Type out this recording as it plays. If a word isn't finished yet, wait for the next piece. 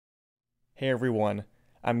Hey everyone,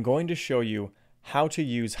 I'm going to show you how to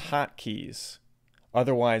use hotkeys,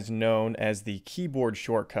 otherwise known as the keyboard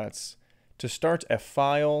shortcuts, to start a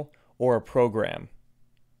file or a program.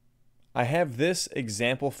 I have this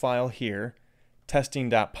example file here,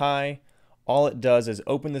 testing.py. All it does is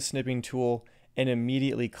open the snipping tool and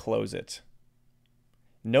immediately close it.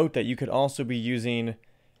 Note that you could also be using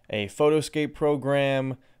a Photoscape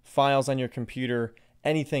program, files on your computer,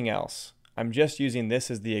 anything else. I'm just using this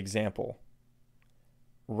as the example.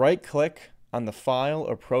 Right-click on the file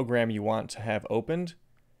or program you want to have opened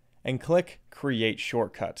and click Create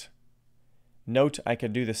Shortcut. Note I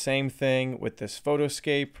could do the same thing with this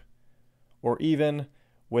Photoscape or even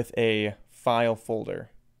with a file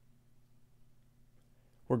folder.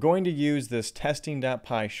 We're going to use this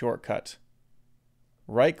testing.py shortcut.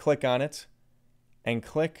 Right-click on it and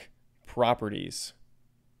click Properties.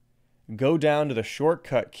 Go down to the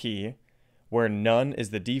shortcut key where none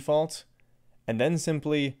is the default, and then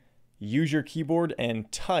simply use your keyboard and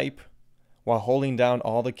type, while holding down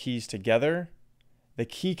all the keys together, the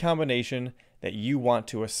key combination that you want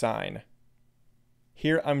to assign.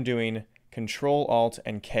 Here I'm doing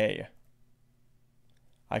CTRL+ALT+K.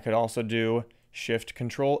 I could also do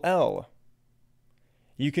Shift-Control-L.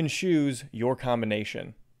 You can choose your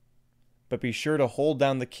combination, but be sure to hold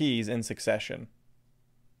down the keys in succession.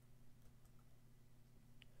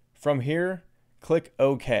 From here, click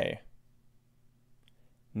OK.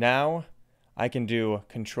 Now I can do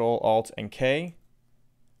CTRL+ALT+K,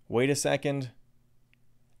 wait a second,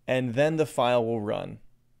 and then the file will run.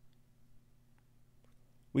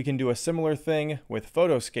 We can do a similar thing with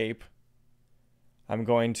Photoscape. I'm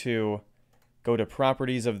going to go to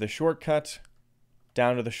Properties of the shortcut,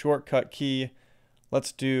 down to the shortcut key.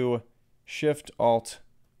 Let's do Shift-Alt-O.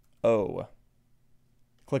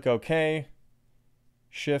 Click OK,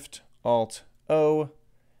 Shift-Alt-O,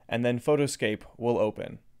 and then Photoscape will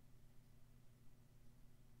open.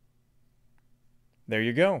 There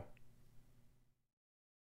you go.